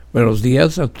Buenos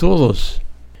días a todos.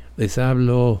 Les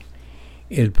hablo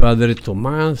el Padre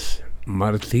Tomás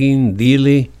Martín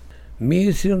Deely,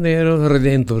 misionero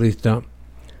redentorista,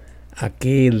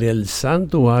 aquí del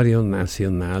Santuario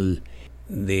Nacional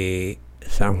de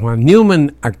San Juan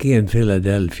Newman, aquí en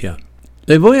Filadelfia.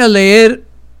 Les voy a leer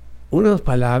unas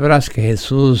palabras que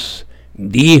Jesús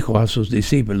dijo a sus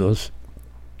discípulos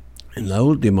en la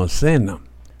última cena.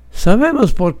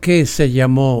 Sabemos por qué se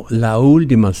llamó la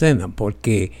última cena,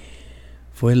 porque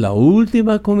fue la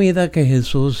última comida que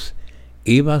Jesús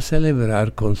iba a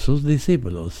celebrar con sus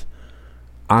discípulos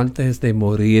antes de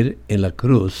morir en la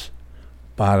cruz,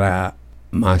 para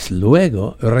más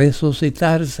luego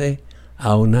resucitarse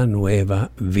a una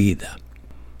nueva vida.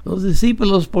 Los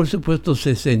discípulos, por supuesto,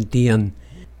 se sentían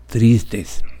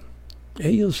tristes.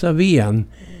 Ellos sabían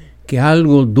que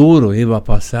algo duro iba a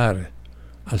pasar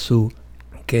a su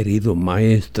querido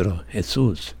Maestro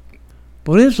Jesús.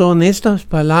 Por eso, en estas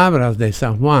palabras de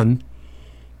San Juan,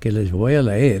 que les voy a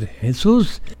leer,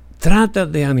 Jesús trata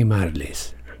de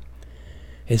animarles.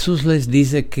 Jesús les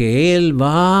dice que Él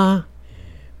va,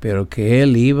 pero que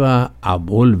Él iba a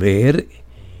volver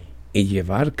y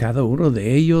llevar cada uno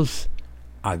de ellos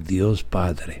a Dios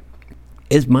Padre.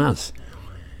 Es más,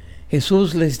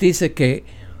 Jesús les dice que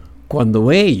cuando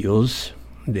ellos,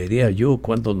 diría yo,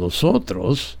 cuando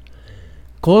nosotros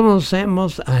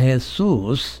conocemos a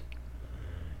Jesús,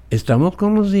 estamos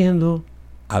conociendo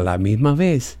a la misma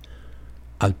vez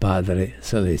al Padre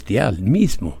Celestial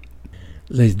mismo.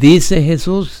 Les dice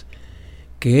Jesús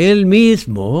que Él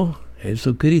mismo,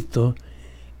 Jesucristo,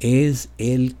 es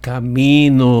el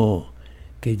camino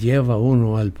que lleva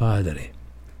uno al Padre.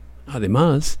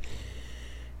 Además,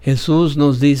 Jesús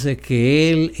nos dice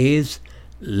que Él es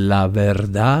la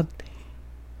verdad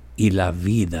y la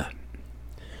vida.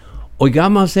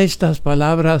 Oigamos estas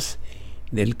palabras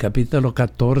del capítulo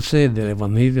 14 del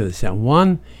Evangelio de San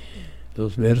Juan,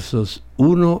 los versos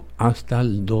 1 hasta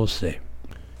el 12.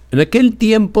 En aquel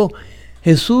tiempo,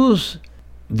 Jesús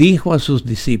dijo a sus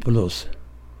discípulos: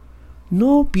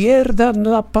 no pierdan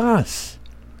la paz.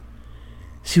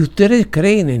 Si ustedes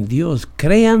creen en Dios,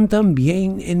 crean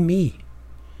también en mí.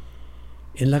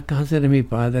 En la casa de mi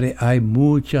Padre hay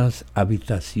muchas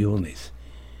habitaciones.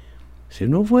 Si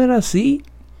no fuera así,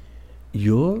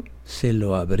 yo se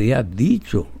lo habría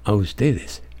dicho a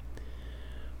ustedes,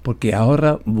 porque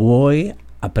ahora voy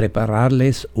a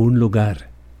prepararles un lugar.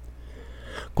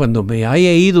 Cuando me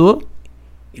haya ido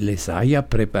y les haya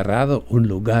preparado un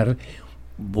lugar,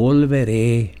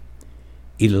 volveré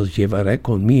y los llevaré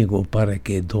conmigo, para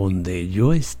que donde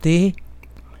yo esté,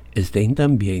 estén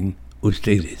también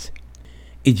ustedes.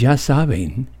 Y ya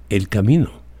saben el camino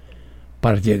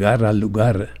para llegar al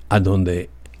lugar a donde.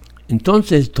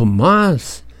 Entonces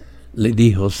Tomás le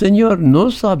dijo: Señor, no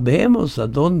sabemos a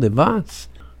dónde vas.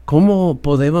 ¿Cómo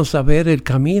podemos saber el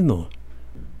camino?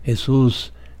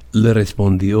 Jesús le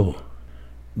respondió: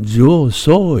 yo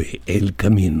soy el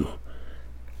camino,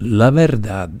 la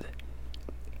verdad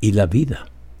y la vida.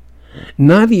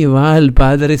 Nadie va al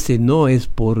Padre si no es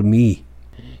por mí.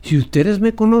 Si ustedes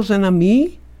me conocen a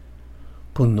mí,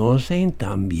 conocen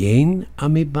también a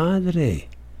mi Padre.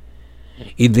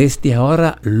 Y desde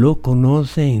ahora lo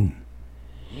conocen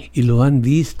y lo han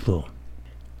visto.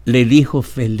 Le dijo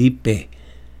Felipe: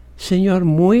 Señor,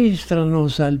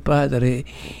 muéstranos al Padre,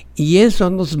 y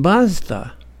eso nos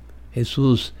basta.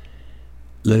 Jesús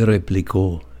le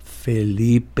replicó: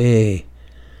 Felipe,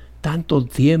 tanto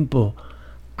tiempo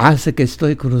hace que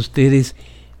estoy con ustedes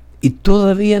y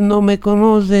todavía no me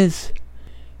conoces.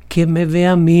 Que me ve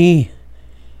a mí,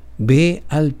 ve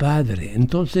al Padre.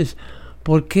 Entonces,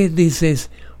 ¿por qué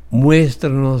dices: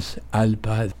 muéstranos al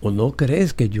Padre? ¿O no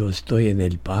crees que yo estoy en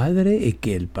el Padre y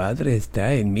que el Padre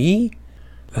está en mí?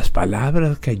 Las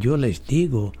palabras que yo les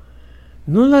digo,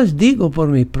 no las digo por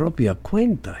mi propia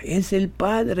cuenta. Es el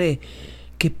Padre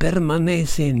que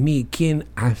permanece en mí quien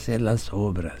hace las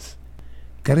obras.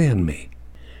 Créanme,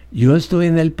 yo estoy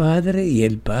en el Padre y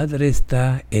el Padre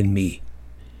está en mí.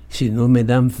 Si no me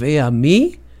dan fe a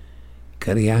mí,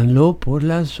 créanlo por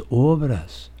las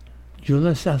obras. Yo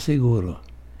les aseguro,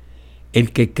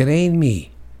 el que cree en mí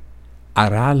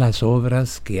hará las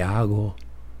obras que hago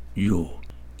yo,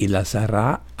 y las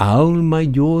hará aún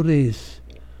mayores,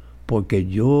 porque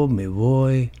yo me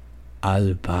voy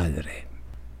al Padre.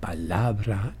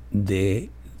 Palabra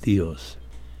de Dios.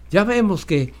 Ya vemos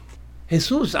que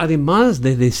Jesús, además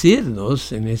de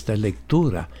decirnos en esta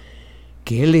lectura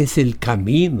que Él es el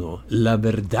camino, la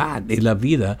verdad y la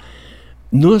vida,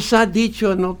 nos ha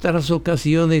dicho en otras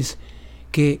ocasiones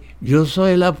que yo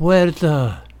soy la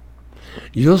puerta,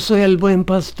 yo soy el buen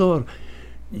pastor,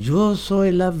 Yo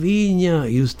soy la viña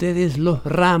y ustedes los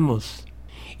ramos.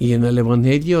 Y en el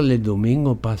Evangelio del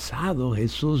domingo pasado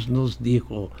Jesús nos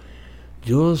dijo,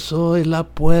 yo soy la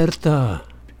puerta.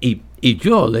 Y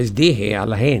yo les dije a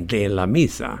la gente en la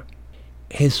misa,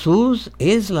 Jesús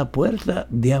es la puerta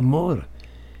de amor,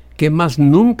 que más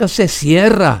nunca se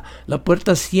cierra, la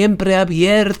puerta siempre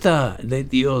abierta de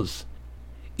Dios.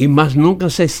 Y más nunca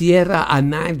se cierra a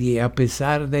nadie, a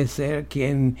pesar de ser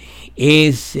quien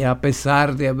es, a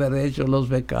pesar de haber hecho los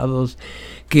pecados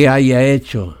que haya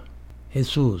hecho.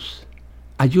 Jesús,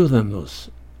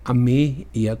 ayúdanos a mí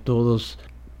y a todos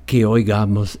que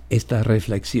oigamos esta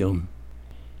reflexión.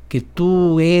 Que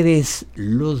tú eres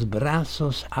los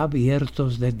brazos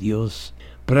abiertos de Dios,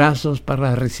 brazos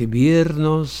para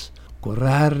recibirnos,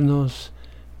 curarnos,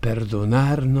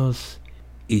 perdonarnos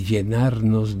y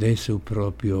llenarnos de su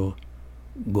propio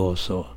gozo.